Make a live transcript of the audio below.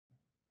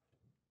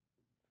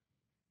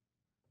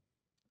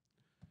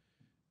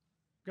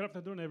Good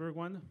afternoon,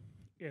 everyone,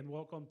 and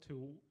welcome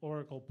to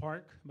Oracle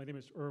Park. My name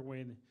is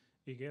Erwin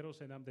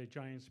Higueros, and I'm the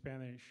Giant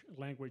Spanish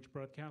language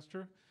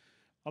broadcaster.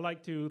 I'd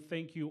like to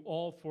thank you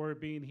all for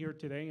being here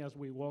today as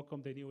we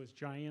welcome the newest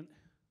Giant,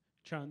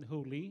 Jung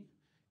Hoo Lee,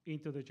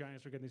 into the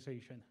Giants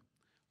organization.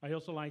 I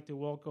also like to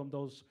welcome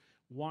those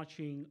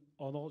watching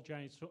on all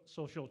Giants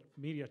social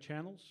media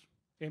channels,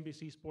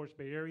 NBC Sports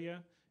Bay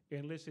Area,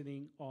 and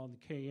listening on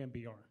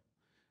KMBR.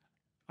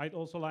 I'd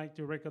also like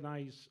to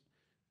recognize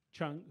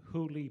Jung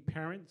Hoo Lee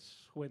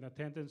parents who are in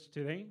attendance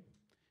today.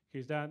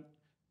 His dad,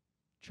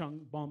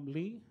 Chung Bom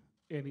Lee,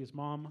 and his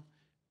mom,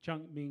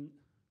 Chung Ming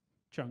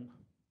Chung.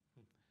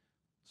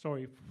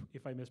 Sorry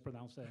if I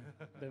mispronounced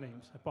the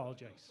names, I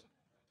apologize.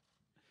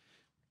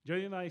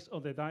 Joining us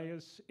on the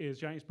dais is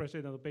Giants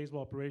President of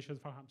Baseball Operations,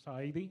 Farham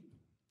Saidi,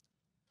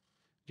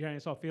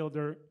 Giants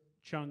outfielder,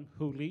 Jung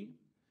Hoo Lee,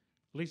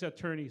 Lee's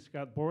attorney,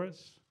 Scott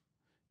Boris,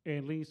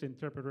 and Lee's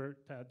interpreter,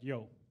 Tad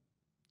Yo.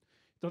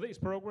 Today's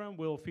program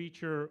will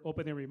feature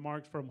opening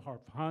remarks from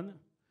Farhan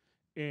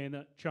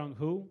and Jung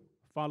Hoo,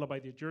 followed by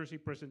the jersey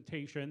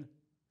presentation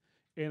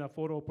and a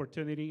photo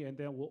opportunity, and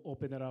then we'll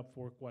open it up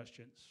for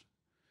questions.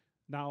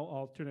 Now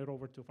I'll turn it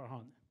over to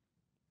Farhan.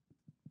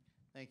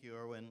 Thank you,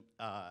 Erwin.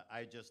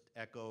 I just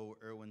echo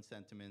Erwin's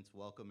sentiments.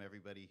 Welcome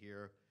everybody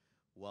here.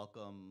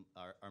 Welcome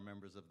our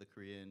members of the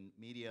Korean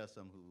media,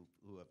 some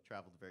who have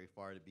traveled very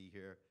far to be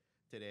here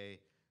today.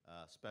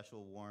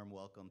 Special warm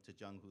welcome to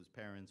Jung Hoo's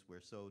parents.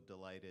 We're so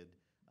delighted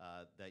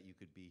that you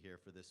could be here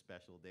for this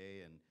special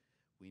day, and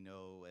we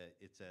know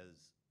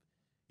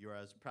you're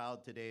as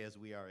proud today as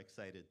we are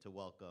excited to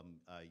welcome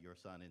your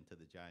son into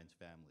the Giants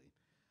family.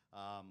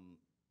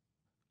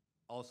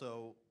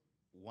 Also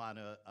want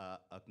to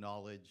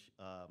acknowledge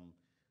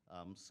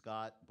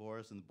Scott,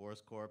 Boris, and the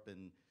Boris Corp,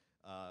 and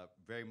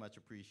very much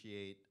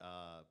appreciate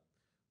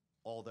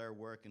all their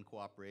work and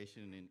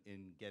cooperation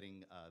in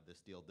getting this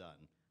deal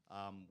done.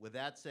 With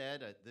that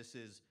said, this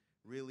is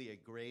really a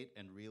great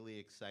and really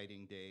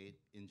exciting day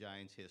in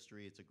Giants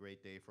history. It's a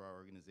great day for our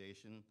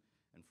organization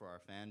and for our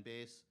fan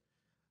base.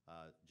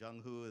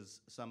 Jung Hoo is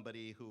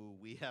somebody who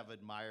we have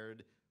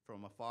admired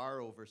from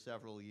afar over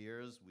several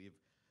years. We've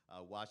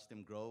watched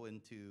him grow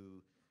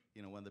into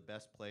one of the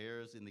best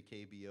players in the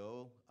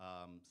KBO,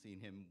 seen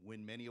him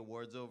win many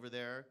awards over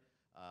there,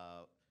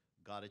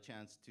 got a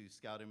chance to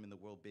scout him in the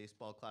World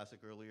Baseball Classic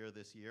earlier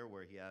this year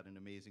where he had an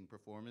amazing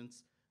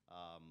performance.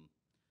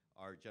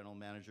 Our general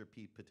manager,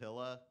 Pete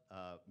Patilla,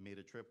 made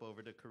a trip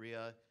over to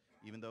Korea.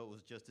 Even though it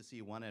was just to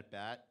see one at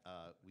bat,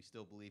 we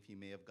still believe he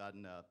may have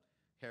gotten a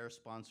hair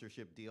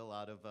sponsorship deal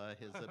out of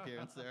his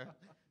appearance there.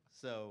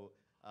 So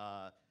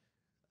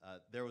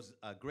there was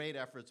great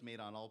efforts made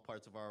on all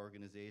parts of our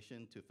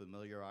organization to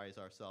familiarize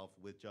ourselves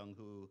with Jung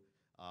Hoo,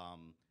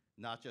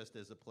 not just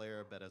as a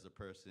player, but as a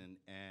person,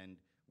 and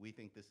we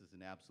think this is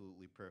an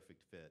absolutely perfect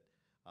fit.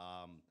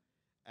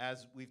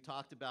 As we've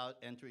talked about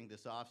entering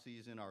this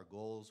offseason, our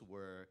goals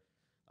were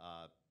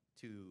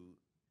to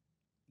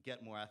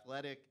get more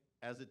athletic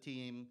as a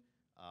team,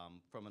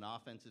 from an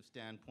offensive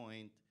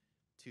standpoint,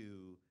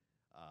 to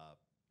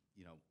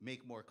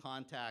make more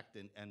contact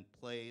and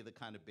play the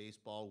kind of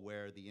baseball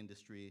where the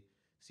industry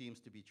seems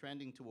to be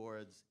trending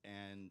towards.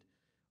 And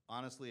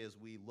honestly, as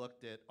we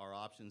looked at our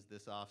options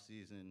this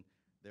offseason,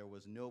 there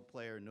was no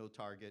player, no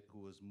target who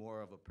was more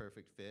of a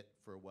perfect fit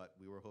for what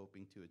we were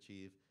hoping to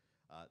achieve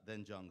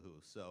than Jung Hoo.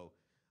 So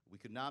we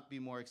could not be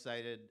more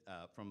excited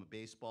from a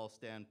baseball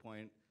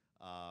standpoint.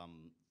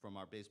 From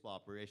our baseball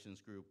operations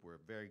group, we're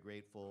very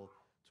grateful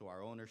to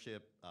our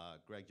ownership,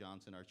 Greg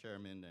Johnson, our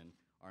chairman, and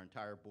our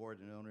entire board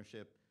and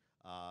ownership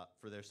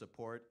for their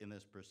support in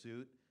this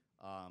pursuit.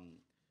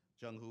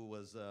 Jung Hoo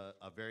was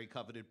a very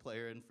coveted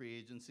player in free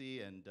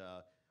agency, and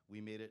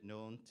we made it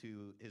known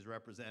to his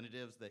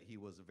representatives that he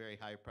was a very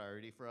high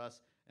priority for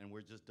us, and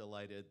we're just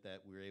delighted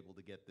that we were able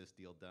to get this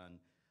deal done.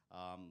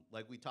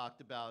 Like we talked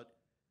about,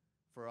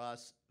 for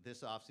us,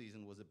 this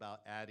offseason was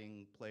about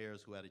adding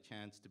players who had a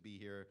chance to be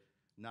here,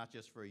 not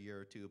just for a year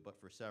or two, but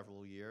for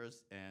several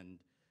years. And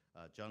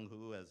Jung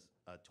Hoo, as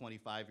a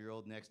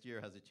 25-year-old next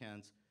year, has a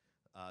chance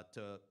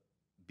to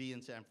be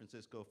in San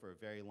Francisco for a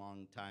very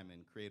long time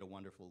and create a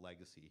wonderful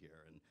legacy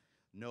here. And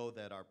know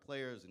that our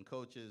players and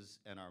coaches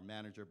and our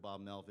manager,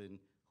 Bob Melvin,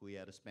 who we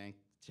had a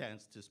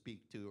chance to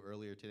speak to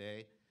earlier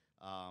today,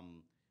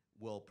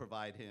 will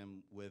provide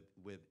him with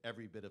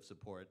every bit of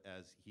support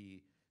as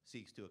he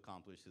seeks to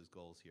accomplish his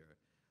goals here.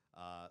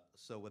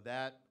 So with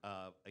that,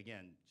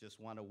 again, just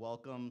want to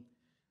welcome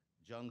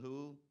Jung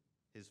Hoo,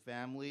 his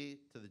family,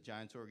 to the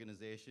Giants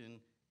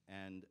organization,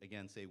 and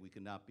again say we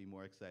could not be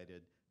more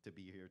excited to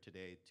be here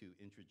today to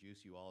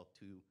introduce you all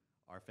to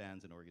our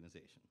fans and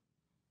organization.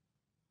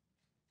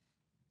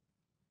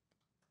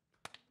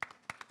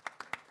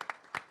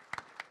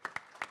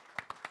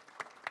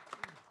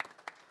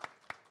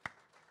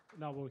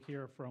 Now we'll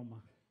hear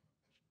from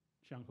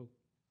Jung Hoo.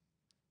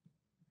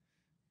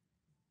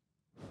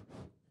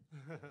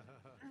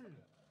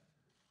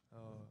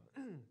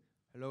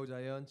 Hello,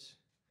 Giants.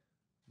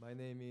 My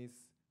name is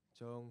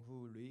Jung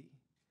Hoo Lee,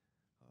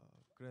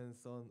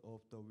 grandson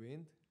of the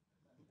wind.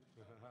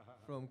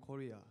 from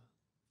Korea.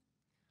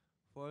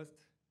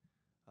 First,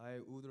 I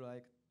would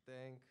like to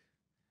thank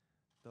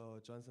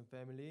the Johnson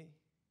family,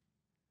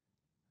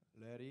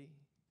 Larry,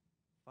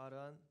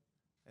 Farhan,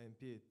 and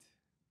Pete.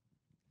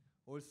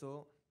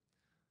 Also,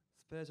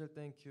 special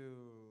thank you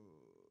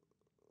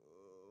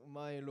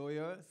my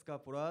lawyer,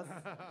 Scott Boras,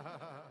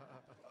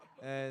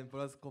 and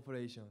Boras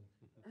Corporation.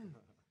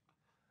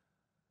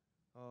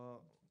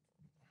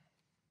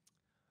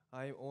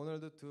 I'm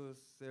honored to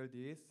share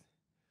this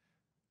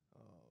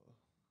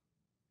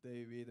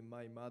day with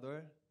my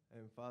mother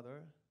and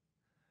father,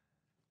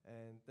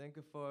 and thank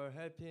you for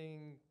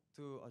helping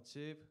to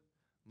achieve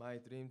my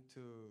dream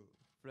to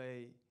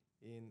play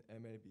in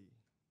MLB.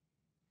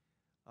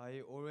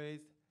 I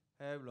always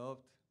have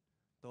loved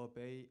the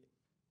Bay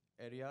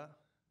Area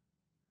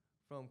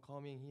from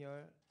coming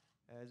here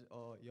as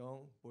a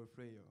young ball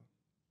player.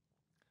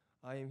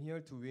 I am here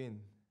to win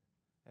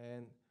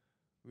and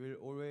will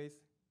always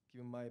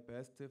give my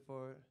best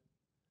for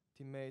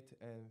teammates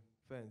and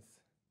fans.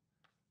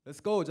 Let's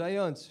go,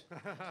 Giants!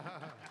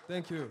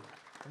 Thank you.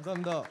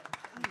 감사합니다.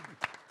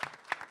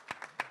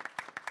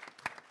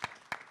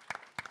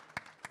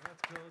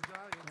 Let's go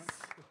Giants.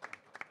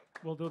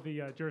 We'll do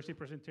the jersey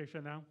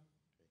presentation now.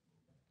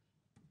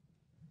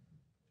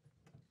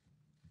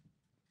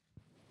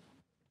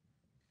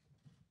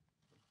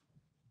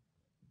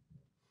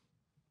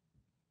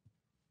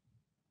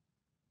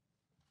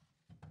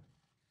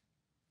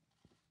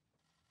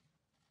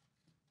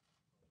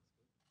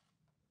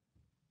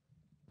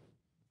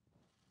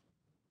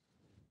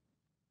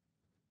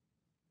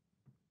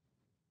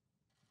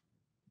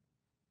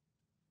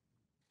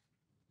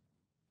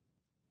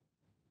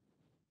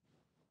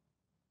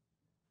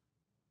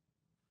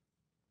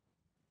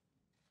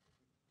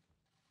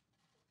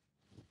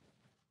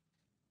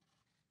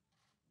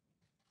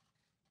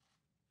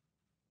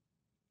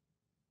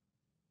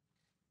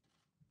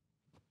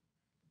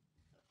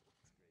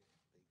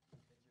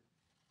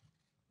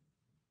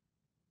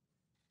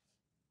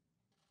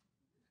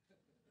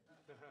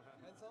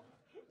 Handsome?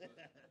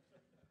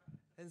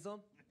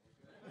 Handsome?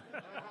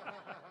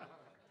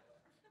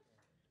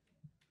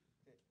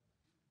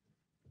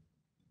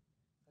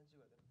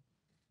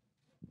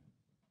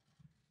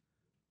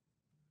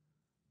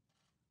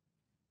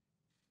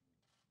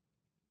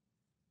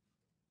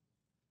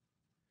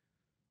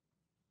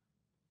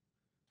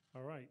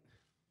 All right.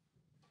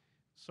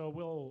 So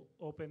we'll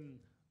open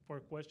for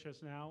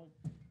questions now.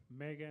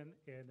 Megan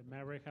and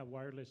Maverick have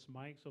wireless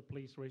mics, so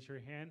please raise your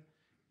hand,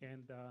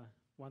 and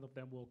one of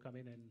them will come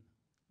in and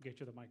get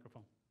you the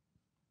microphone.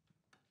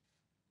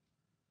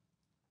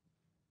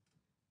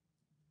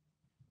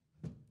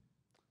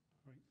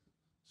 All right.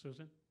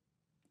 Susan?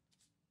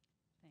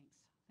 Thanks.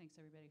 Thanks,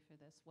 everybody, for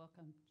this.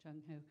 Welcome,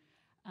 Jung Hoo.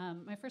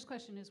 My first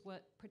question is,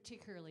 what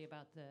particularly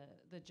about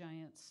the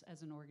Giants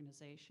as an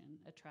organization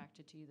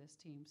attracted to you this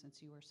team,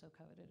 since you were so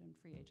coveted in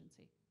free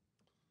agency?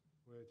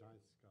 왜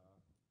자이언츠가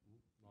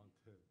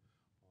너한테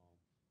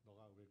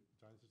너가 왜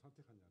자이언츠를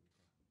선택하냐니까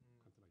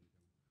간단하게 얘기하면.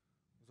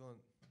 우선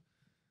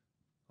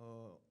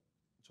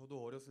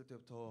저도 어렸을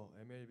때부터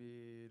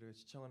MLB를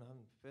시청하는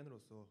한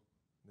팬으로서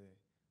네,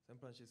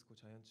 샌프란시스코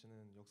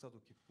자이언츠는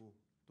역사도 깊고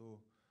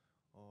또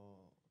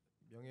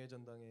명예의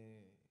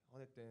전당에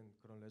헌액된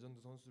그런 레전드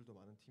선수들도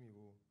많은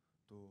팀이고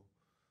또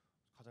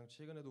가장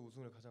최근에도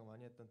우승을 가장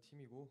많이 했던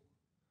팀이고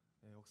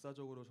네,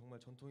 역사적으로 정말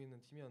전통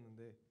있는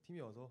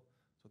팀이어서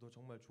저도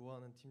정말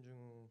좋아하는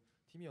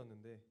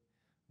팀이었는데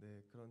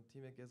네, 그런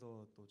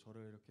팀에게서 또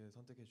저를 이렇게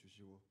선택해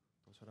주시고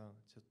또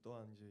저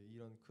또한 이제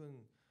이런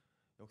큰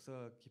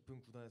역사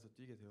깊은 구단에서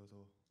뛰게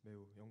되어서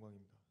매우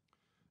영광입니다.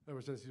 Ever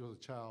since he was a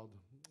child,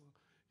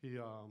 he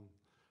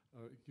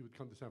would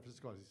come to San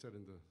Francisco, as he said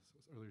in the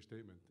earlier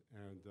statement,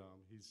 and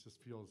he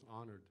just feels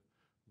honored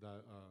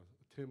that a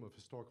team of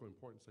historical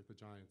importance like the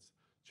Giants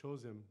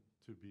chose him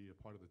to be a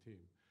part of the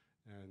team,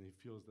 and he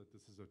feels that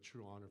this is a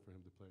true honor for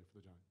him to play for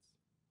the Giants.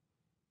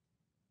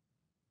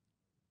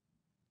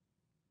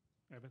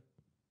 Evan?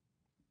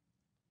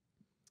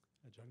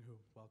 Jung Hoo,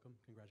 welcome.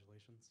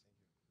 Congratulations.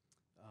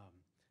 Thank you.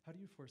 How do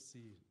you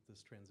foresee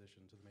this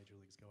transition to the major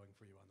leagues going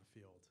for you on the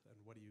field? And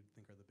what do you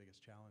think are the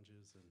biggest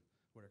challenges? And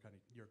what are kind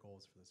of your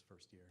goals for this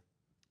first year?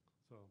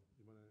 So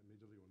이번에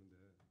메이저리그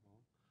오는데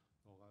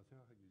너가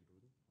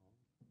생각하기로는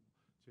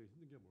제일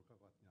힘든 게 뭘까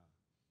같냐?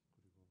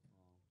 그리고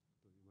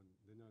또 이번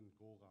내년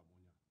고가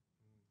뭐냐?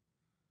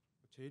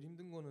 제일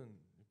힘든 거는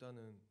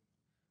일단은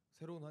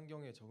새로운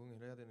환경에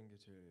적응을 해야 되는 게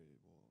제일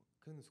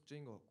큰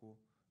숙제인 것 같고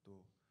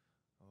또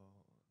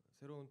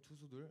새로운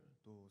투수들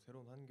또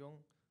새로운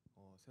환경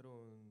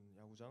새로운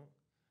야구장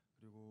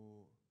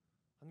그리고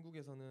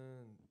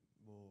한국에서는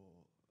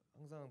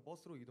항상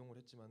버스로 이동을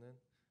했지만은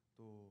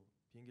또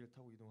비행기를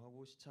타고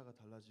이동하고 시차가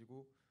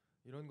달라지고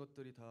이런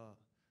것들이 다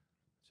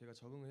제가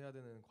적응을 해야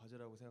되는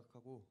과제라고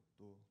생각하고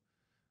또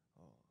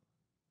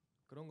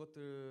그런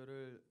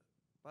것들을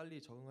빨리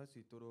적응할 수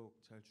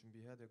있도록 잘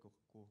준비해야 될 것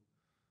같고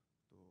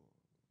또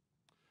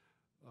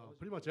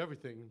Pretty much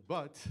everything,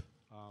 but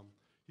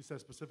he said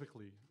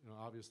specifically,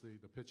 obviously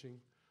the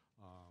pitching,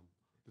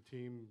 the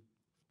team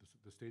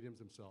the stadiums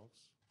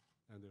themselves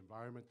and the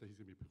environment that he's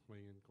going to be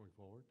playing in going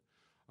forward.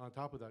 On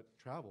top of that,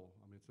 travel.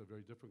 I mean, it's a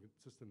very different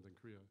system than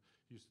Korea.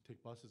 He used to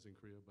take buses in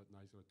Korea, but now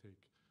he's going to take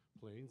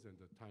planes, and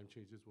the time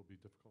changes will be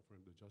difficult for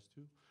him to adjust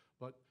to.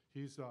 But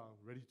he's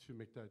ready to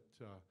make that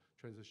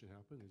transition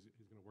happen.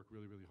 He's going to work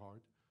really, really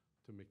hard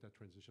to make that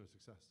transition a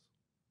success.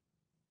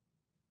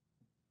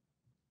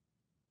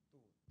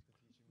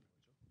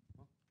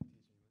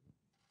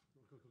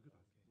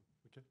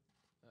 Okay.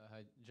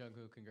 Hi, Jung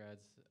Hoo,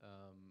 congrats.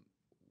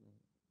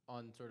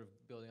 On sort of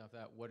building off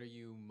that, what are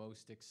you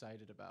most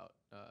excited about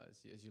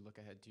as you look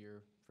ahead to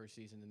your first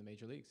season in the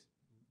major leagues?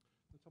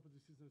 첫 번째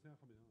시즌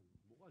생각하면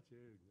뭐가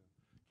제일 그냥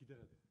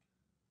기대가 돼?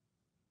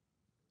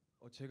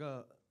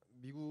 제가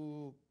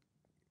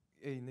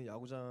미국에 있는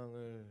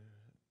야구장을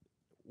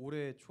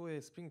올해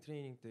초에 스프링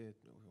트레이닝 때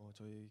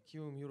저희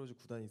키움 히어로즈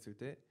구단이 있을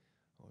때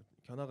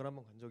견학을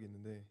한번 간 적이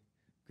있는데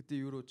그때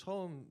이후로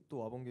처음 또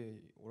와본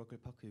게 오라클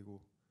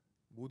파크이고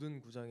모든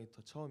구장이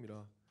다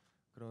처음이라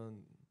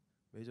그런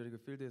메이저리그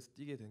필드에서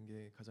뛰게 된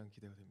게 가장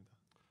기대가 됩니다.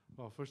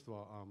 Well, first of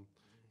all,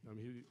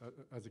 he,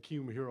 as a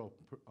Kium Hero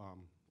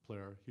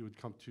player, he would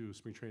come to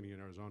spring training in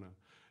Arizona,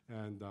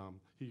 and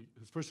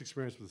his first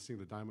experience was seeing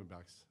the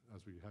Diamondbacks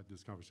as we had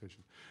this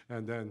conversation,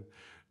 and then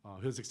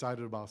he was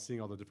excited about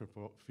seeing all the different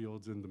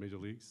fields in the major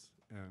leagues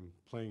and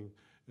playing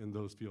in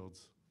those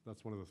fields.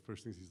 That's one of the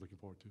first things he's looking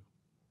forward to.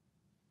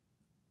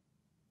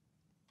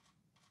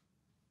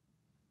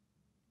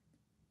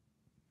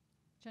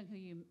 Jung Hoo,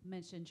 you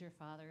mentioned your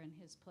father and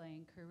his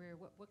playing career.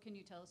 What can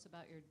you tell us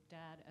about your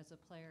dad as a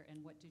player,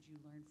 and what did you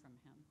learn from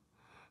him?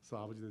 그래서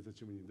아버지에 대해서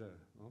질문인데,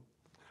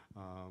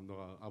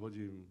 너가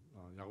아버지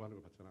야구하는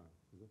거 봤잖아.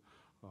 그래서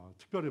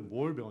특별히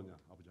뭘 배웠냐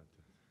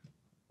아버지한테?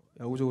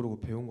 야구적으로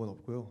배운 건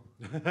없고요.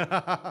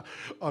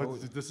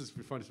 This is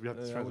funny. So we have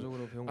to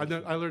야구적으로 배운 건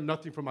I learned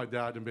nothing from my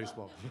dad in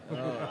baseball.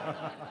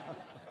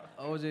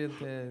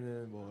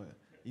 아버지한테는 뭐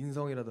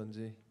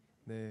인성이라든지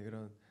네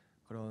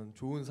그런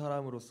좋은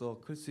사람으로서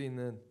클 수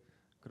있는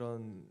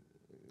그런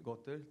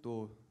것들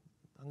또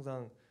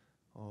항상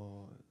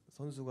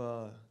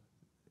선수가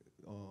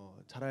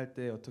잘할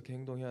때 어떻게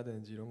행동해야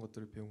되는지 이런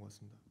것들을 배운 것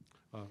같습니다.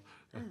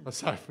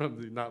 Aside from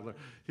the not learn,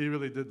 he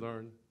really did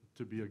learn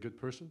to be a good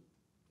person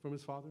from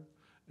his father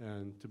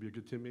and to be a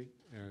good teammate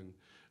and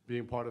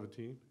being part of a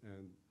team.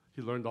 And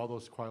he learned all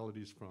those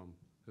qualities from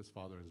his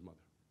father and his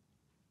mother.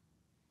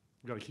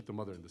 We got to keep the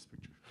mother in this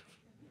picture.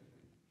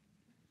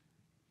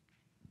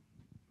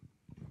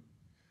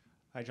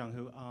 Hi, Jung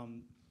Hoo.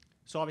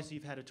 So obviously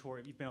you've had a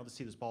tour, you've been able to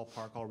see this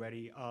ballpark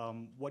already.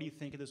 What do you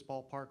think of this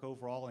ballpark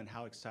overall, and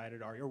how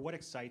excited are you, or what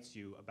excites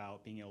you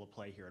about being able to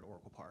play here at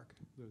Oracle Park?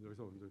 네,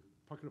 여기서 이제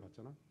파크를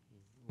봤잖아.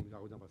 우리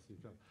야구장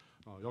봤으니까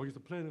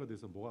여기서 플레이하는 것에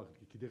대해서 뭐가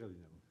그렇게 기대가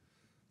되냐고.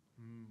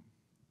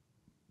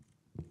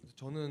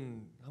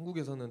 저는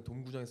한국에서는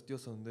돔구장에서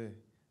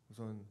뛰었었는데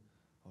우선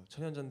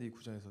천연잔디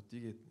구장에서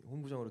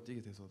홈구장으로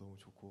뛰게 돼서 너무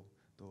좋고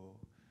또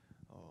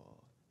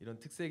이런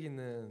특색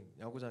있는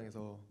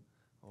야구장에서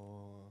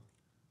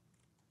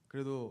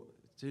그래도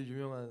제일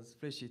유명한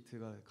스플래시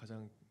히트가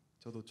가장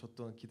저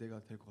또한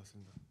기대가 될 것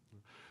같습니다.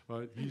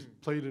 He's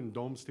played in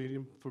Dome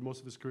Stadium for most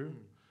of his career,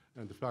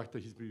 and the fact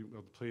that he's been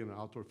able to play in an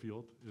outdoor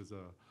field is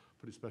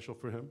pretty special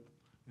for him,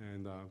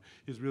 and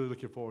he's really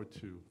looking forward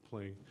to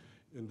playing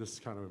in this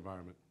kind of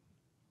environment.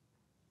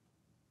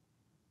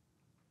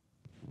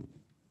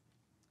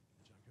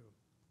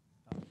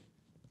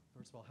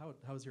 First of all,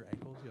 how is your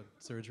ankle? You had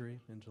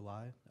surgery in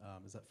July.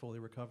 Is that fully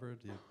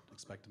recovered? Do you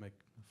expect to make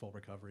a full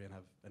recovery and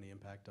have any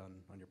impact on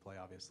your play?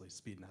 Obviously,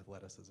 speed and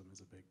athleticism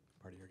is a big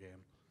part of your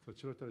game.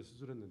 7월달에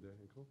수술했는데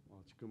앵커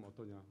지금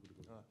어떠냐?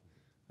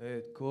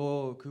 네,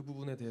 그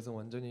부분에 대해서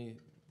완전히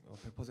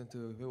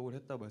 100% 회복을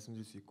했다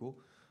말씀드릴 수 있고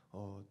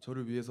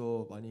저를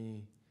위해서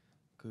많이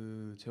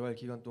그 재활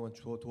기간 동안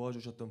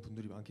도와주셨던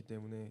분들이 많기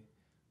때문에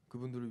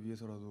그분들을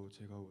위해서라도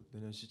제가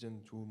내년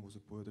시즌 좋은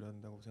모습 보여드려야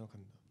한다고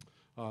생각합니다.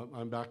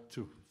 I'm back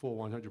to full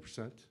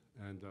 100%,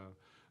 and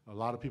a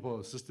lot of people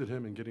assisted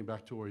him in getting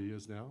back to where he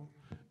is now,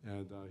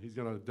 and he's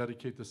going to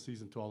dedicate this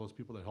season to all those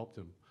people that helped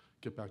him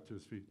get back to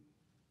his feet.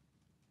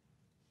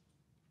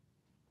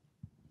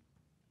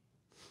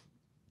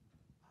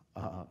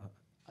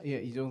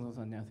 예, 이정우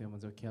선수 안녕하세요.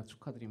 먼저 계약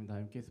축하드립니다.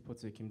 MK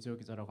스포츠의 김지호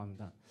기자라고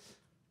합니다.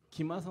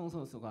 김하성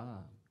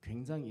선수가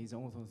굉장히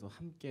이정우 선수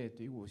함께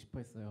뛰고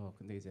싶어했어요.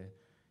 근데 이제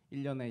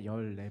 1년에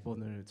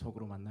 14번을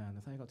적으로 만나야 하는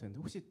사이가 되는데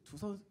혹시 두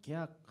선수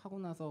계약하고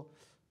나서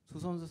두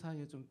선수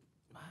사이에 좀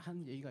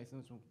한 얘기가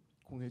있으면 좀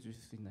공유해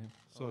주실 수 있나요?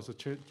 So it's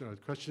a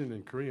question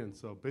in Korean.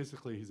 So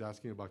basically, he's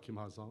asking about Kim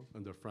Ha-sung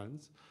and their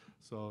friends.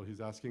 So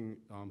he's asking,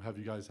 have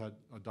you guys had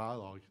a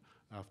dialogue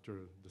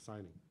after the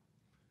signing?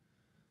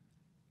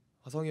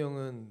 하성이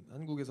형은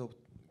한국에서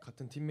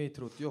같은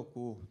팀메이트로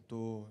뛰었고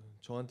또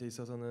저한테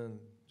있어서는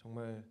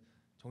정말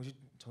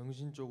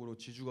정신적으로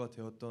지주가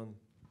되었던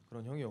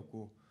그런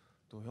형이었고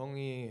또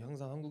형이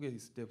항상 한국에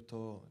있을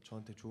때부터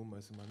저한테 좋은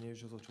말씀 많이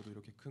해주셔서 저도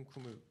이렇게 큰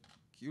꿈을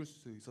키울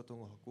수 있었던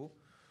것 같고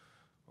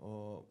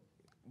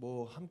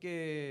뭐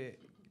함께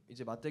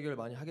이제 맞대결을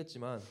많이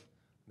하겠지만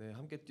네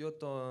함께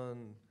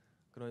뛰었던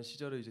그런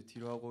시절을 이제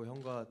뒤로하고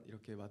형과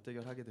이렇게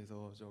맞대결하게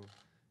돼서 좀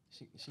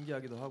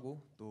신기하기도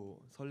하고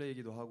또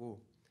설레이기도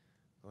하고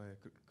예,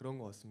 그런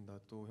것 같습니다.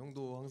 또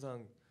형도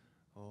항상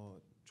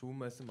좋은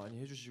말씀 많이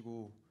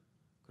해주시고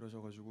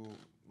그러셔가지고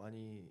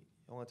많이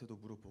형한테도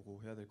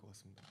물어보고 해야 될 것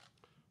같습니다.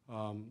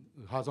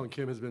 Ha-Sung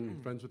Kim has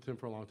been friends with him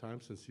for a long time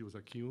since he was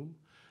at Kium,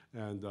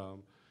 and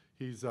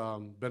he's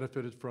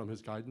benefited from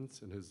his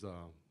guidance and his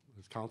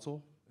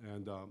counsel.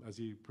 And as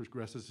he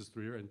progresses his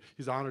career, and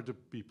he's honored to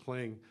be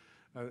playing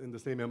in the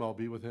same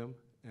MLB with him,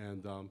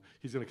 and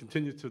he's going to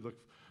continue to look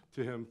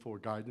to him for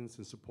guidance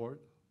and support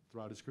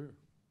throughout his career.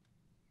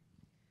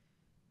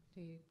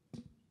 네,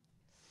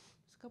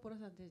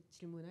 스카보라한테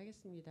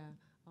질문하겠습니다.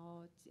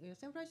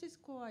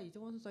 샌프란시스코와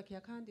이정원 선수가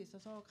계약하는 데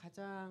있어서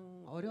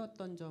가장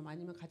어려웠던 점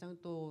아니면 가장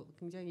또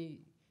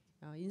굉장히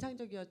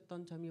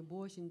인상적이었던 점이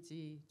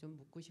무엇인지 좀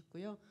묻고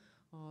싶고요.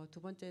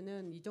 두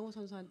번째는 이정원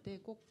선수한테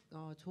꼭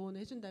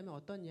조언을 해준다면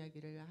어떤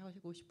이야기를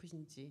하고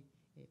싶으신지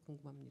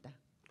궁금합니다.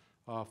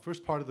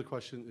 First part of the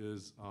question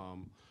is,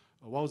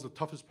 what was the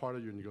toughest part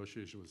of your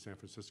negotiation with San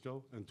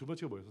Francisco? And 두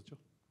번째가 뭐였었죠?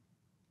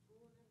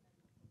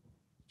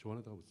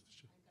 조언한다고 무슨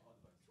뜻이죠?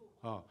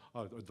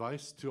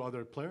 Advice to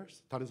other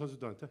players? 다른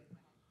선수들한테?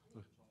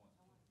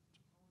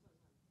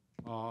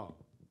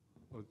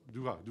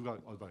 누가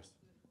advice?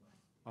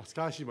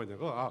 스카시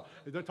뭐냐고?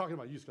 They're talking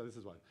about you, Scott. This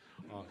is why.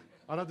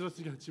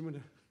 알아들었으니까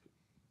질문해.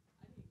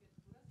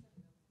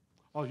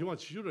 He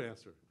wants you to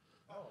answer.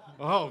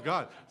 Oh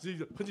God!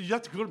 근데 you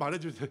have to 그걸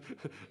말해줘야 돼.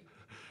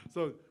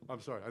 So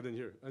I'm sorry, I didn't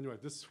hear. Anyway,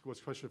 this was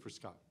a question for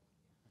Scott.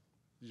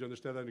 Did you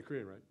understand that in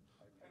Korean, right?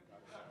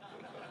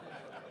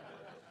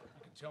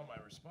 Tell my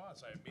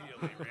response, I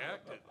immediately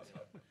reacted.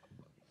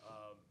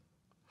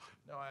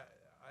 No,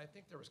 I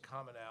think there was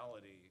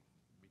commonality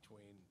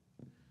between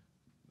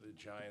the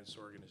Giants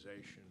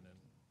organization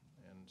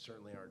and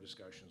certainly our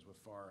discussions with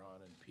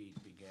Farhan and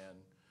Pete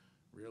began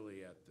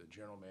really at the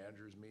general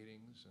managers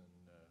meetings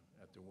and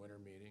at the winter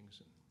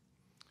meetings. And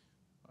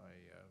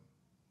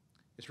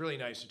it's really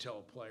nice to tell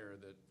a player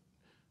that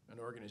an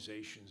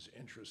organization's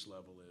interest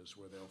level is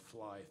where they'll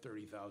fly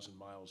 30,000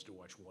 miles to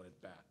watch one at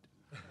bat.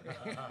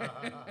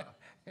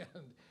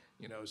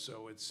 And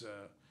so it's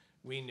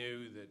we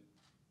knew that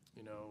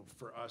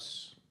for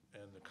us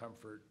and the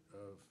comfort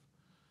of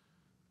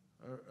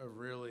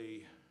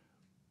really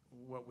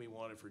what we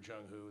wanted for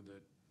Jung Hoo,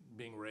 that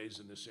being raised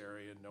in this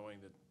area,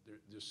 knowing that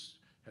this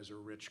has a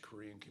rich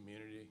Korean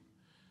community,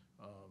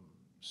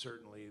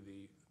 certainly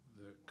the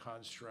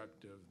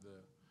construct of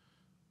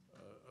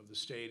the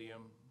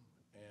stadium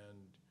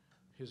and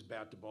his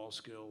bat to ball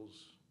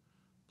skills,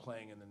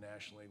 playing in the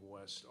National League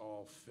West,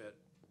 all fit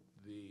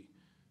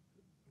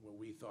what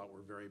we thought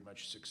were very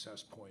much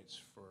success points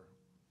for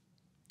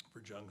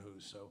Jung Hoo.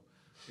 So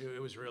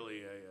it was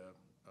really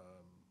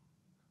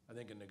I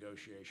think a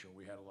negotiation.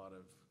 We had a lot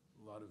of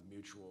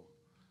mutual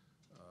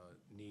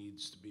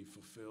needs to be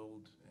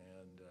fulfilled,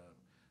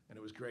 and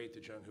it was great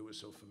that Jung Hoo was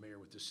so familiar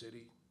with the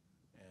city,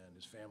 and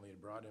his family had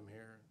brought him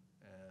here,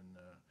 and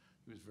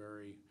he was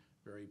very,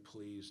 very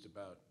pleased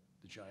about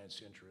the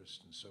Giants'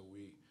 interest, and so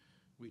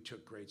we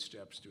took great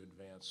steps to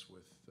advance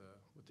with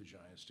the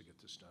Giants to get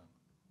this done.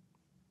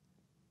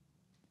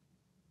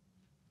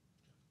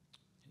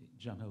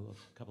 Jung Hoo, a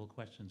couple of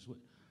questions.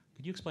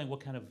 Could you explain what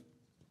kind of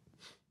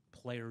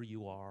player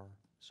you are,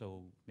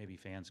 so maybe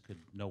fans could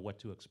know what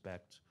to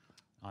expect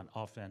on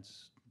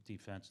offense,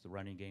 defense, the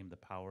running game, the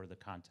power, the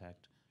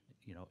contact,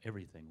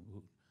 everything.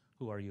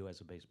 Who are you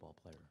as a baseball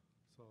player?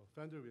 So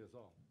팬들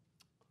위해서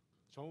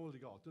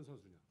정우리가 어떤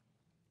선수냐?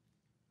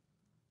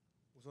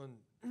 우선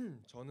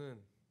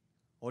저는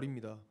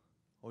어립니다.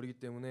 어리기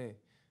때문에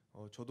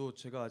저도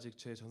제가 아직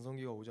제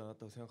전성기가 오지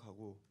않았다고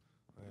생각하고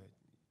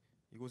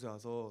이곳에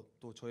와서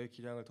또 저의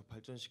기량을 더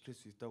발전시킬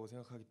수 있다고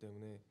생각하기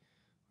때문에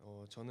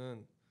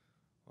저는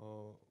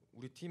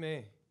우리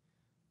팀에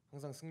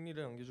항상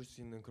승리를 안겨줄 수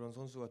있는 그런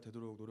선수가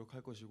되도록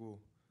노력할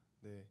것이고,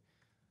 네,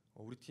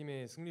 우리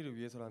팀의 승리를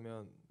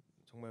위해서라면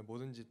정말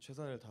뭐든지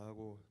최선을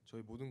다하고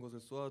저희 모든 것을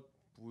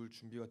쏟아부을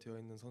준비가 되어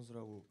있는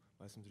선수라고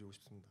말씀드리고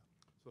싶습니다.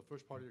 So the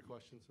first part of your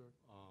question, sir,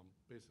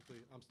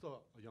 basically, I'm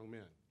still a young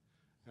man,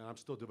 and I'm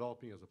still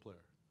developing as a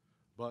player.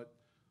 But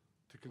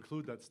to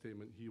conclude that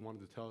statement, he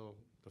wanted to tell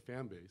the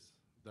fan base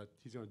that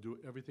he's going to do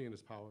everything in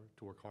his power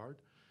to work hard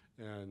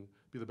and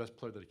be the best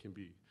player that he can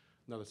be.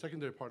 Now, the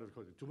secondary part of the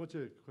question, 두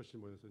번째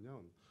question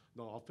뭐였냐면,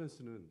 너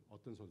offense는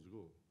어떤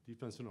선수고,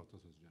 defense는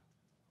어떤 선수냐?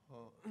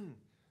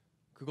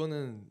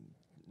 그거는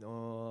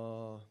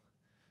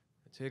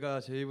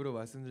제가 제 입으로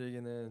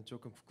말씀드리기는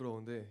조금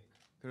부끄러운데,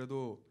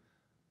 그래도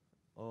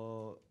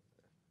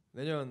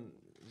내년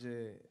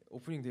이제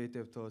오프닝 데이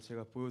때부터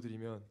제가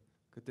보여드리면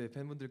그때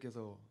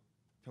팬분들께서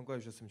평가해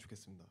주셨으면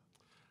좋겠습니다.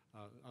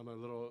 I'm a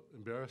little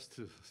embarrassed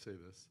to say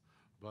this,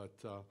 but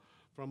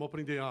from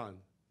opening day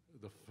on,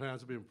 the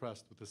fans will be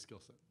impressed with this skill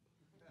set.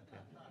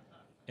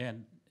 Okay.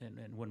 And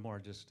one more,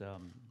 just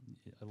a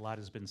lot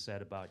has been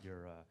said about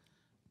your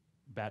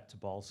bat to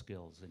ball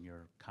skills and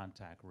your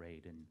contact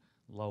rate and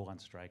low on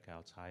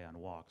strikeouts, high on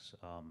walks.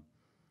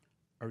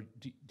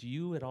 Do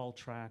you at all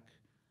track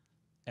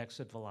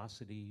exit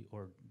velocity,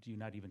 or do you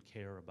not even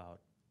care about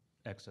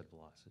exit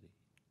velocity?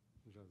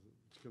 그러니까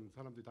지금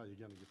사람들이 다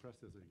얘기하는 게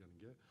프레스에서 얘기하는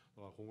게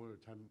너가 공을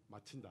잘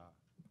맞힌다.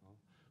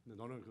 근데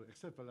너는 그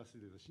엑셀 밸런스에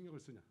대해서 신경을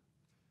쓰냐?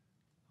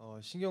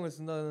 신경을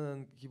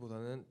쓴다는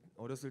기보다는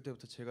어렸을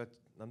때부터 제가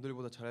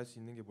남들보다 잘할 수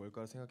있는 게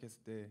뭘까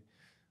생각했을 때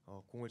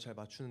공을 잘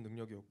맞추는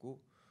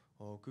능력이었고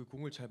그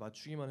공을 잘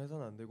맞추기만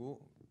해서는 안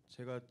되고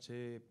제가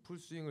제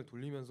풀스윙을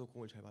돌리면서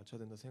공을 잘 맞춰야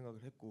된다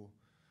생각을 했고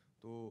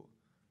또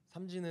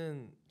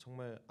삼진은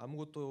정말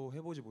아무것도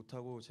해보지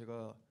못하고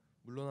제가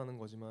물러나는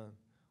거지만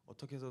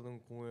어떻게 해서든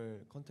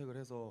공을 컨택을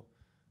해서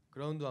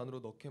그라운드 안으로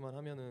넣게만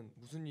하면은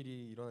무슨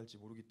일이 일어날지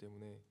모르기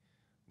때문에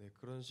네,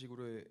 그런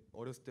식으로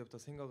어렸을 때부터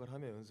생각을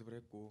하며 연습을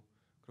했고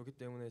그렇기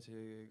때문에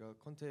제가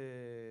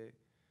컨택이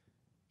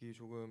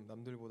조금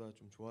남들보다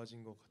좀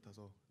좋아진 것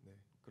같아서 네,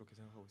 그렇게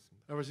생각하고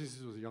있습니다. Ever since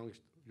he was a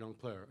young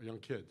player, a young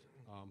kid,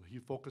 he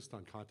focused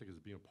on contact as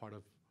being a part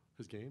of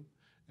his game,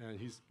 and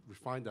he's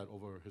refined that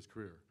over his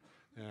career,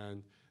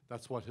 and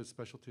that's what his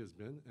specialty has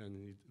been, and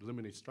he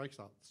eliminates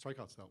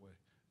strikeouts that way,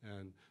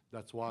 and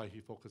that's why he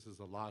focuses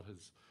a lot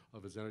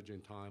of his energy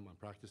and time on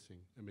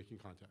practicing and making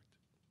contact.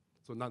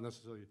 So not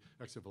necessarily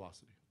exit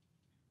velocity.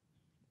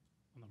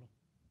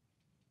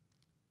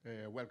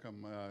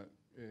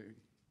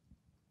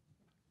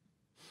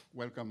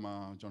 Welcome,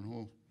 Jung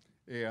Hoo.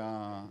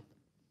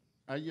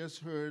 I just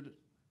heard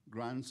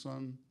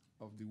grandson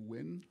of the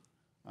wind,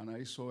 and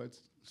I saw it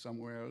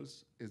somewhere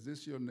else. Is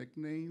this your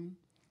nickname?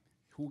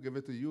 Who gave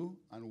it to you,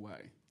 and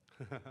why?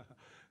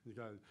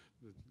 그러니까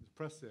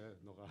프레스에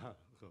너가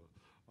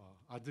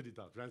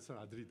아들이다, grandson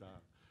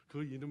아들이다.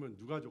 그 이름은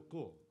누가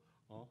줬고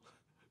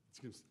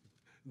지금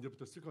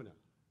이제부터 쓸 거냐?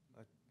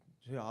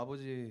 저희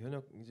아버지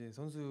현역 이제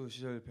선수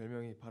시절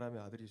별명이 바람의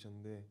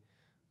아들이셨는데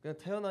그냥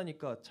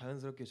태어나니까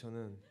자연스럽게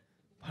저는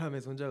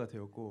바람의 손자가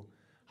되었고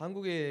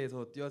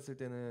한국에서 뛰었을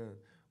때는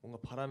뭔가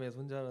바람의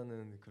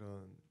손자라는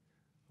그런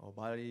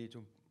말이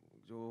좀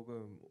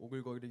조금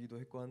오글거리기도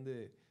했고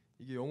한데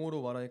이게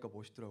영어로 말하니까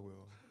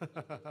멋있더라고요.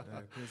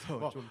 네,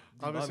 그래서 좀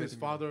obviously his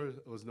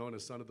father was known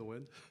as son of the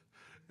wind,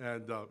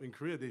 and in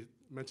Korea they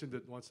mentioned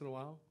it once in a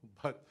while,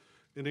 but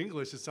in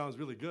English it sounds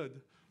really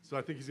good, so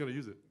I think he's going to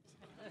use it.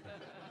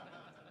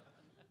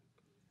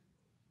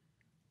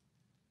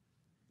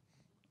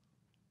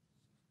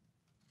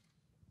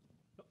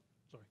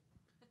 Sorry.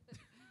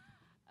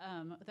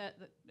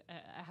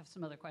 I have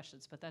some other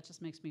questions, but that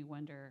just makes me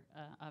wonder.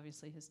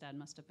 Obviously, his dad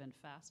must have been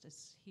fast.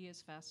 Is he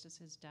as fast as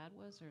his dad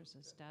was, or is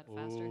his dad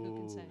faster? Who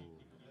can say?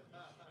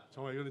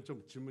 정말 이거는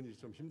좀 질문이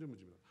좀 힘든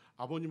문제입니다.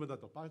 아버님보다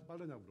더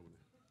빠르냐고 물어보네.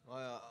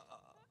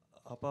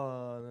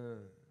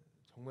 아빠는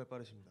정말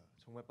빠르십니다.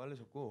 정말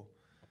빠르셨고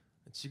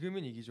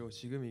지금은 이기죠.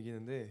 지금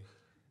이기는데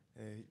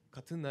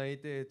같은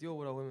나이 때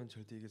뛰어보라고 하면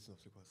절대 이길 수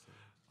없을 것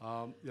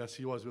같아요. Yes,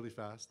 he was really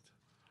fast,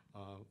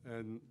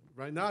 and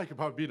right now I could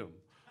probably beat him.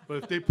 But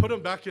if they put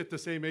him back at the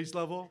same age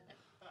level,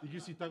 이길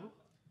수 있다고?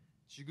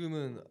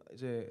 지금은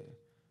이제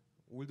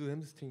올드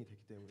햄스트링이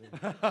됐기 때문에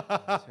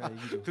제가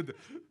이기죠. 근데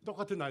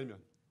똑같은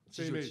나이면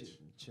same age.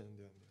 안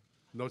돼요.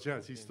 No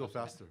chance. He's still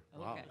faster.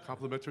 Wow, Okay.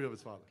 complimentary of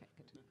his father. Okay,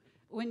 good.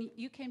 When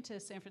you came to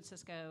San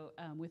Francisco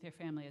with your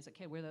family as a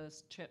kid, were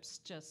those trips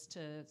just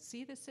to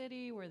see the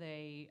city? Were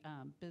they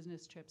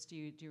business trips? Do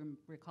you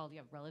recall? Do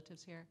you have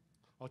relatives here?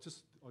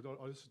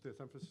 어렸을 때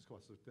샌프란시스코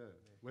왔을 때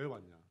왜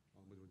왔냐?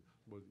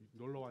 뭐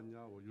놀러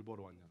왔냐? 뭐 일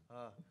보러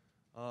왔냐?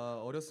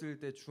 어렸을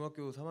때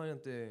중학교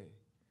 3학년 때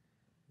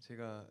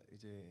제가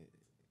이제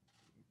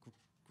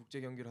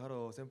국제 경기를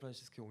하러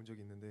샌프란시스코에 온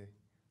적이 있는데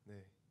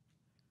네.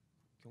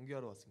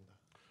 경기하러 왔습니다.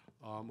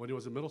 When he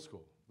was in middle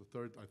school, the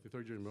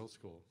third year in middle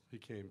school, he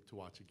came to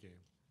watch a game.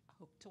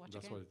 Oh, to watch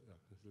That's a game?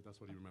 that's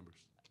what he remembers.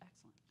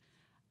 Excellent.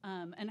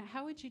 And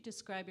how would you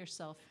describe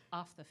yourself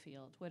off the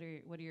field? What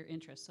are your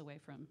interests away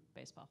from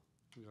baseball?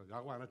 그러니까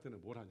야구 안 할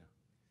때는 뭘 하냐?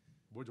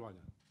 뭘 좋아하냐?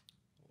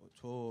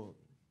 저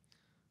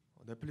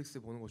넷플릭스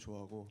보는 거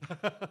좋아하고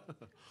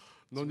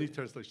No need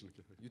translation.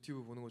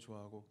 유튜브 보는 거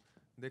좋아하고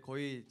근데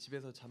거의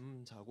집에서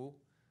잠 자고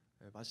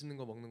맛있는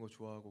거 먹는 거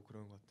좋아하고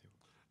그런 것 같아요.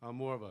 I'm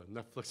more of a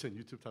Netflix and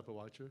YouTube type of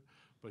watcher,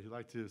 but he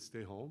liked to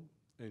stay home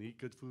and eat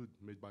good food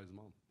made by his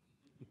mom,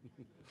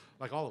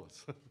 like all of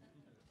us.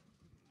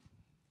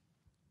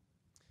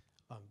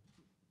 Sorry.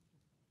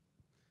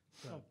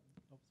 So,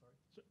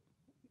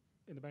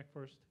 in the back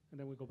first, and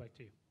then we go back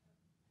to you.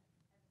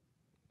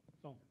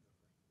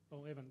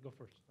 Evan, go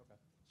first. Okay.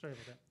 Sorry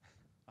about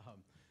that.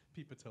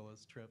 Pete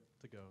Patilla's trip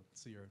to go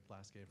see your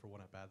last game for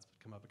one at bats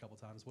come up a couple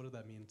times. What did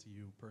that mean to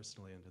you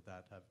personally, and did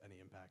that have any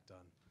impact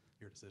on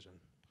your decision?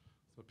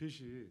 그래서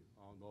핏이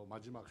너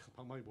마지막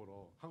방망이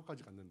보러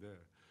한국까지 갔는데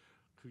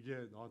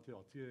그게 너한테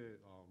어떻게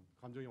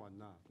감정이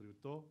왔나? 그리고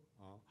또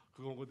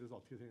그거에 대해서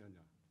어떻게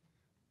생각했냐?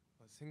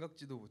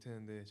 생각지도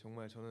못했는데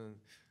정말 저는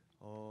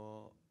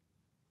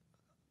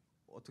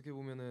어떻게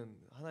보면은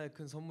하나의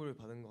큰 선물을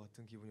받은 것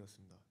같은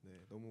기분이었습니다.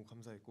 네, 너무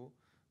감사했고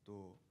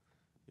또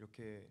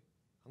이렇게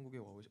한국에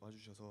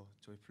와주셔서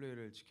저희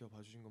플레이를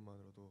지켜봐 주신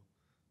것만으로도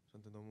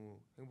저한테 너무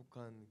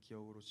행복한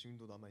기억으로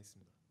지금도 남아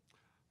있습니다.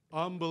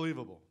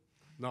 Unbelievable.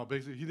 No,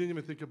 basically, he didn't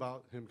even think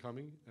about him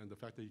coming, and the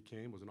fact that he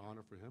came was an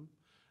honor for him.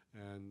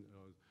 And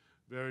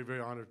very,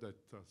 very honored that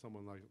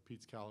someone like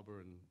Pete's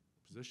caliber and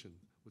position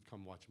would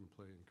come watch him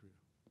play in Korea,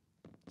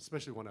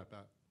 especially one at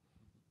bat.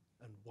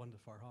 And one to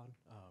Farhan.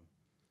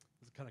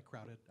 It's a kind of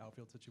crowded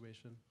outfield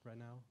situation right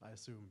now. I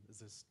assume, is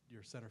this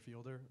your center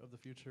fielder of the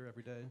future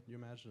every day? You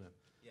imagine it?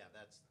 Yeah,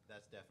 that's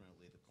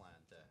definitely the plan,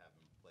 to have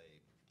him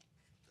play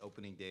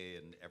opening day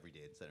and every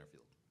day in center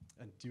field.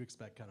 And do you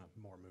expect kind of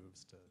more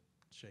moves to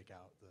shake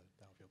out the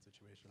outfield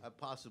situation?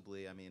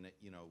 Possibly. I mean,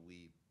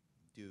 we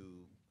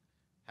do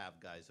have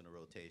guys in a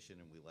rotation,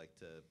 and we like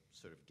to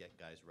sort of get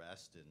guys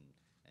rest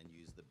and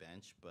use the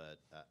bench. But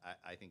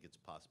I think it's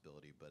a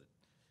possibility, but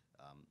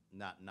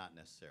not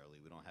necessarily.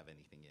 We don't have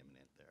anything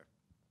imminent there.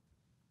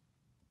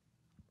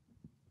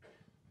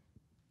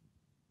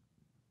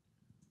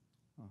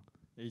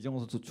 예, 이정호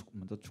선수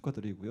먼저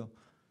축하드리고요.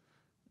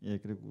 예,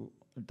 그리고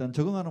일단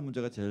적응하는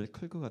문제가 제일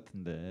클 것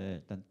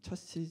같은데 일단 첫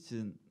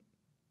시즌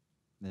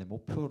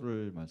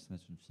목표를 말씀해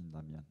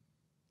주신다면.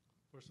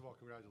 First of all,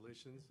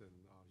 congratulations, and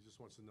he just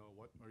wants to know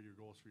what are your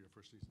goals for your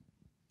first season.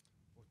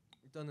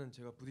 일단은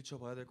제가 부딪혀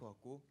봐야 될 것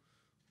같고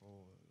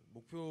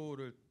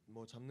목표를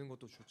뭐 잡는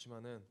것도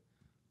좋지만은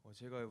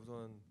제가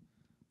우선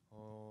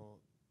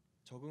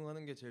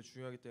적응하는 게 제일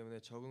중요하기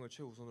때문에 적응을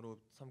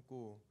최우선으로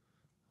삼고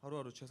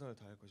하루하루 최선을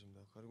다할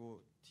것입니다.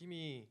 그리고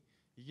팀이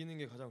이기는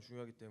게 가장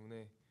중요하기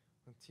때문에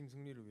팀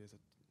승리를 위해서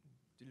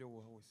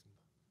뛰려고 하고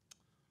있습니다.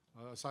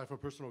 Aside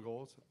from personal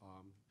goals,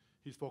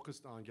 he's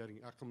focused on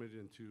getting acclimated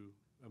into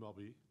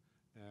MLB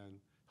and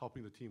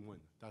helping the team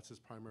win. That's his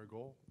primary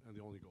goal and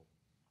the only goal.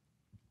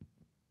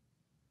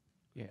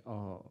 예,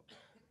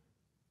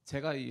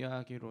 제가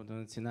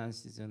이야기로는 지난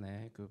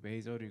시즌에 그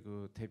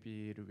메이저리그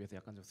데뷔를 위해서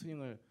약간 좀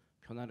스윙을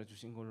변화를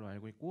주신 걸로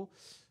알고 있고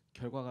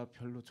결과가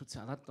별로 좋지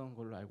않았던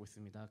걸로 알고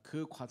있습니다.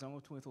 그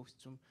과정을 통해서 혹시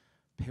좀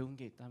배운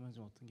게 있다면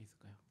좀 어떤 게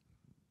있을까요?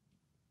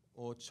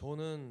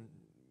 저는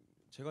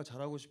제가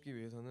잘하고 싶기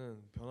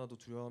위해서는 변화도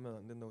두려워하면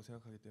안 된다고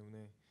생각하기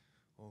때문에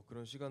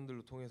그런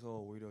시간들로 통해서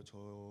오히려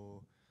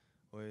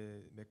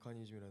저의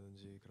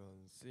메커니즘이라든지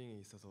그런 스윙에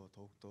있어서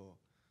더욱더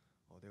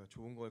내가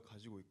좋은 걸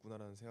가지고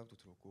있구나라는 생각도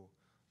들었고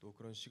또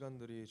그런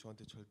시간들이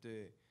저한테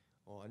절대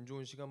안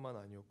좋은 시간만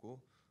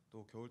아니었고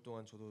또 겨울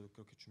동안 저도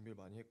그렇게 준비를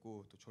많이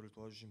했고 또 저를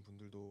도와주신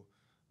분들도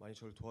많이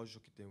저를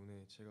도와주셨기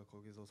때문에 제가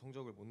거기서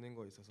성적을 못 낸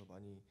거에 있어서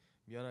많이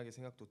미안하게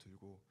생각도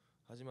들고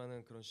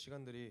하지만은 그런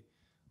시간들이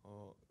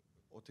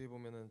어떻게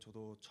보면은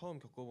저도 처음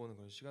겪어보는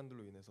그런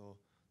시간들로 인해서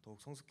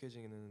더욱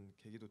성숙해지는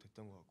계기도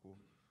됐던 것 같고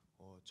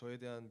저에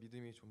대한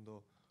믿음이 좀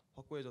더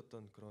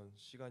확고해졌던 그런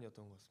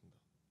시간이었던 것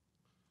같습니다.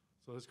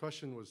 So his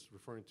question was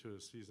referring to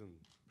his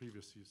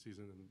previous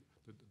season, and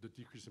the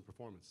decrease in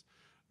performance.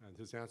 And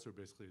his answer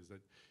basically is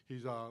that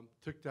he's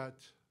took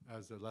that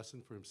as a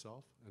lesson for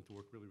himself and to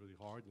work really, really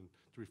hard and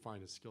to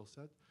refine his skill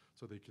set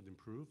so they can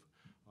improve.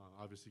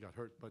 Obviously got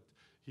hurt, but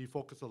he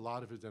focused a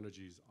lot of his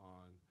energies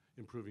on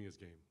improving his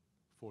game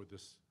for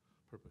this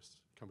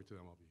purpose, coming to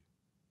MLB.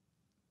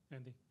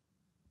 Andy.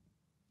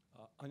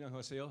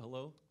 안녕하세요.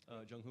 Hello.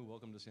 Jung Hoo,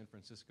 welcome to San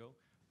Francisco.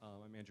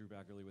 I'm Andrew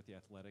Baggerly with The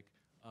Athletic.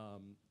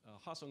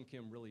 Ha-Sung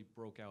Kim really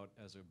broke out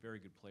as a very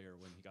good player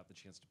when he got the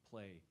chance to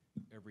play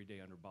every day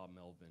under Bob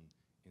Melvin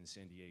in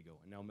San Diego.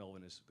 And now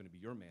Melvin is going to be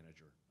your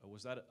manager.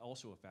 Was that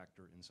also a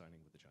factor in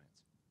signing with the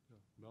Giants?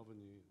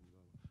 멜빈이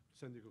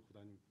샌디에고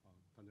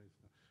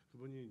단장이었습니다.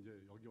 그분이 이제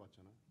여기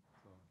왔잖아.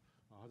 그래서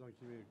하정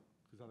김이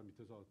그 사람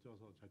밑에서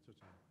뛰어서 잘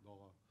뛰었잖아.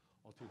 너가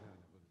어떻게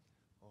생각하냐?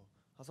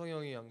 하성이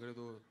형이 안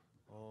그래도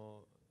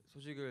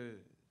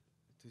소식을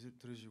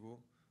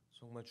들으시고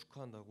정말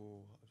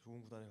축하한다고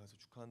좋은 구단에 가서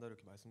축하한다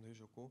이렇게 말씀도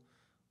해주셨고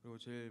그리고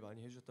제일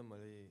많이 해주셨던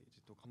말이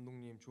이제 또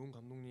감독님 좋은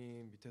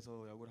감독님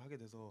밑에서 야구를 하게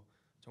돼서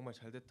정말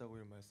잘 됐다고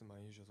이런 말씀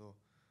많이 해주셔서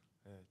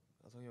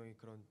하성이 형이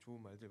그런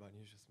좋은 말들 많이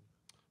해주셨습니다.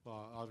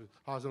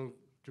 Ha-Sung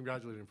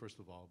congratulated him first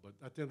of all, but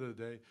at the end of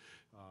the day,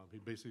 he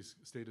basically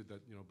stated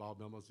that Bob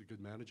Melmo's a good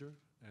manager,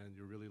 and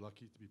you're really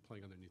lucky to be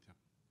playing underneath him.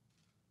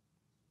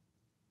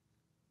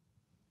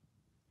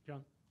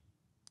 John.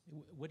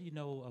 What do you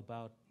know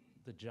about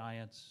the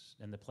Giants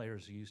and the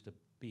players who used to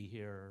be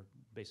here,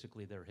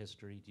 basically their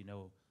history? Do you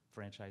know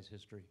franchise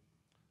history?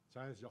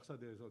 자이언츠 역사에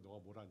대해서 너가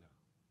뭘 아냐?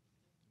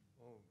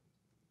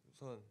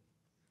 우선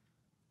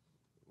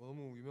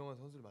너무 유명한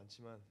선수들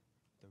많지만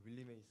일단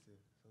윌리 메이스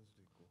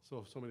선수도 있고.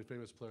 So many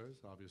famous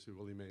players, obviously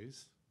Willie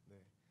Mays.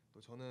 네.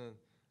 또 저는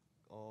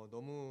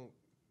너무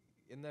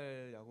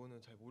옛날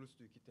야구는 잘 모를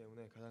수도 있기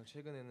때문에 가장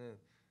최근에는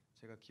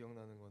제가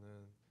기억나는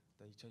거는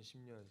일단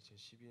 2010년,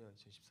 2012년,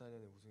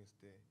 2014년에 우승했을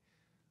때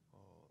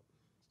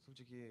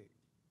솔직히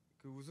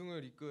그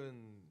우승을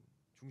이끈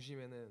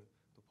중심에는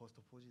또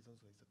버스터 포지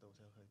선수가 있었다고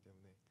생각하기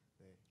때문에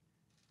네.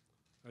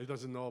 He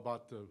doesn't know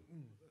about the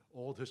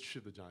old history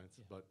of the Giants,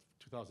 but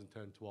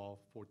 2010, 12,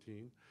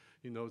 14,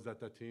 he knows that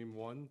team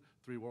won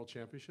 3 World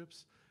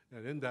Championships,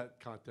 and in that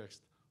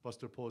context,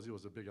 Buster Posey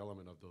was a big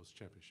element of those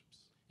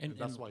championships, and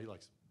that's why he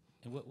likes him.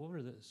 And what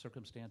were the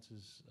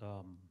circumstances?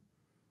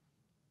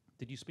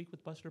 Did you speak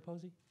with Buster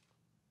Posey?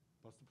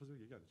 Buster Posey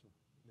얘기 안 했죠?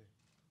 네.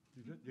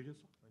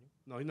 얘기했어? 아니요.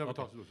 No, he never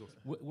Okay. talks to us.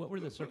 What were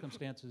the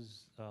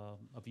circumstances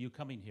of you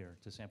coming here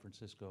to San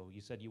Francisco? You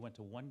said you went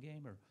to one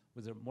game, or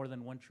was there more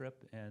than one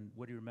trip? And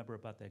what do you remember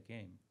about that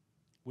game?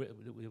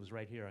 It was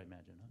right here, I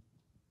imagine, huh?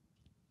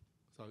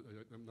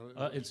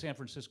 So, In San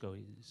Francisco,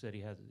 he said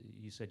he has.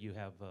 You said you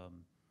have.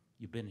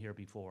 You've been here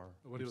before.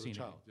 when he You've was a seen it.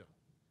 child, yeah.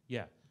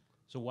 Yeah.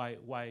 So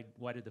why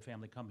did the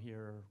family come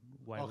here?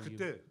 Why were you?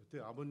 그때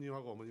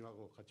아버님하고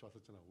어머님하고 같이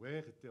왔었잖아.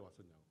 왜 그때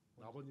왔었냐고.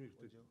 아버님이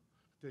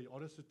그때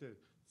어렸을 때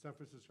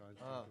샌프란시스코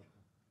아,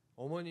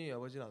 어머니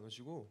아버지는 안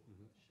오시고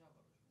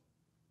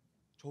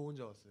저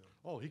혼자 왔어요.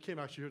 Oh, he came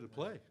actually here to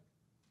play.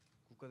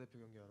 국가대표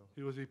경기하러.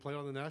 He played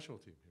on the national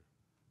team here.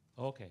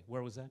 Okay.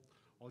 Where was that?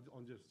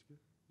 언제?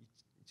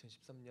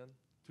 2013년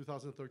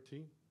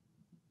 2013.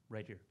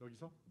 Right here.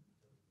 여기서?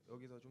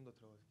 여기서 좀 더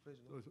들어가서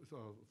프레즈노.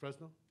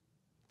 Fresno?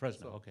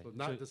 Fresno. So, Okay. So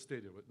not So the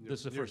stadium, but this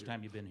is the near first here.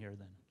 time you've been here,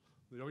 then.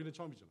 여기는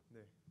처음이잖아.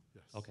 네.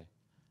 Yes. Okay.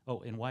 Oh,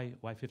 and why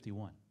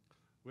 51?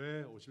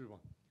 왜 51번?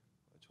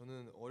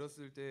 저는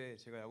어렸을 때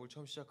제가 야구를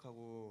처음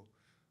시작하고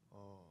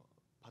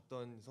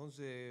봤던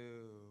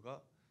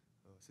선수가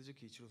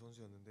스즈키 이치로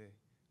선수였는데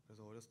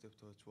그래서 어렸을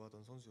때부터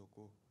좋아하던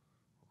선수였고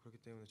그렇기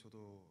때문에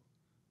저도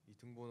이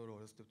등번호를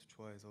어렸을 때부터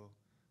좋아해서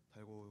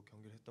달고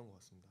경기를 했던 것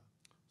같습니다.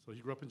 So he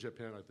grew up in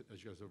Japan,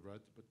 as you guys have read,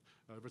 but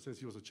ever since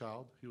he was a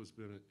child, he was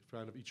been a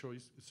fan of Ichiro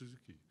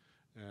Suzuki,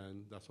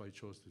 and that's why he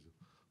chose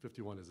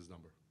 51 as his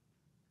number.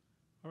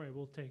 All right,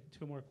 we'll take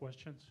two more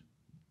questions.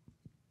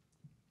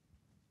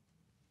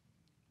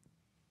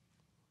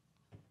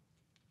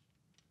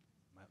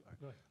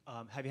 Go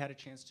ahead. Have you had a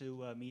chance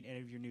to meet any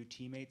of your new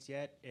teammates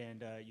yet?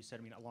 And you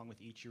said, along with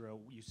Ichiro,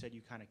 you said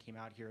you kind of came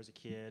out here as a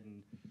kid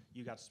and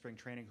you got to spring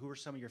training. Who are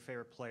some of your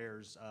favorite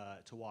players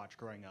to watch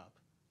growing up?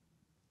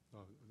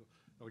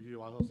 여기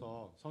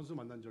와서 선수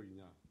만난 적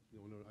있냐?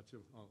 오늘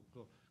아침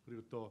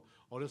그리고 또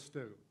어렸을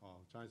때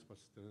자이언츠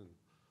봤을 때는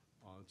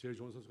제일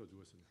좋은 선수가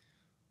누구였었냐?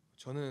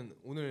 저는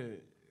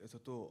오늘에서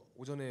또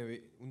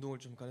오전에 운동을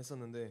좀 잠깐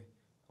했었는데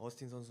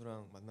어스틴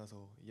선수랑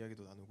만나서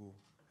이야기도 나누고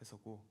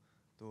했었고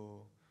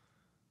또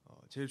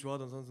제일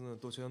좋아하던 선수는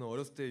또 저는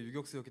어렸을 때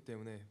유격수였기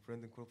때문에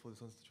브랜든 크로포드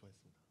선수도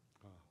좋아했습니다.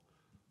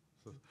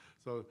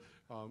 So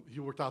he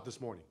worked out this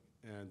morning,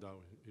 and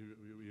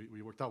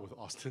we worked out with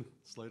Austin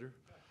Slater.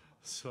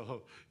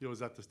 So he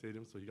was at the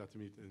stadium, so he got to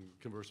meet and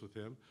converse with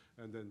him.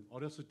 And then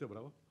어렸을 때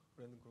뭐라고?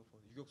 브랜든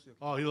크로포드 유격수였기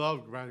Oh, he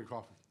loved Brandon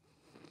Crawford.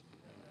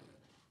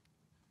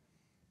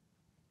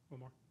 One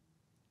more.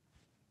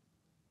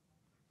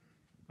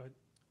 Go ahead.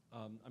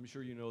 I'm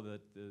sure you know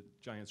that the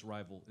Giants'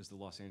 rival is the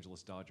Los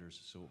Angeles Dodgers.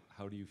 So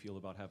how do you feel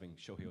about having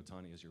Shohei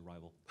Ohtani as your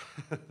rival?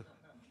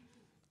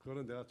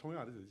 그거는 내가 통역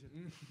안 해도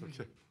되지?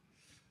 Okay.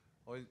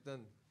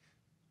 일단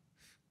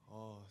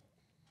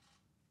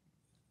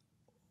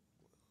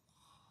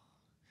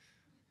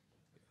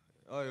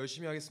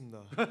열심히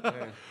하겠습니다.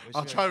 네,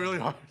 I'll try really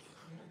hard.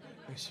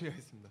 열심히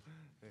하겠습니다.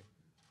 네.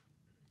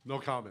 No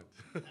comment.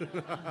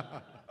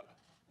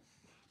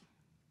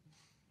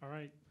 All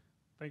right.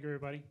 Thank you,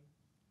 everybody.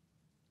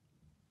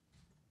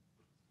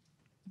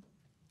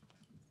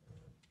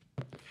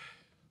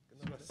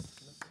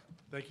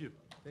 Thank you.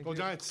 Thank Go you.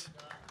 Giants.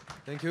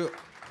 Thank you.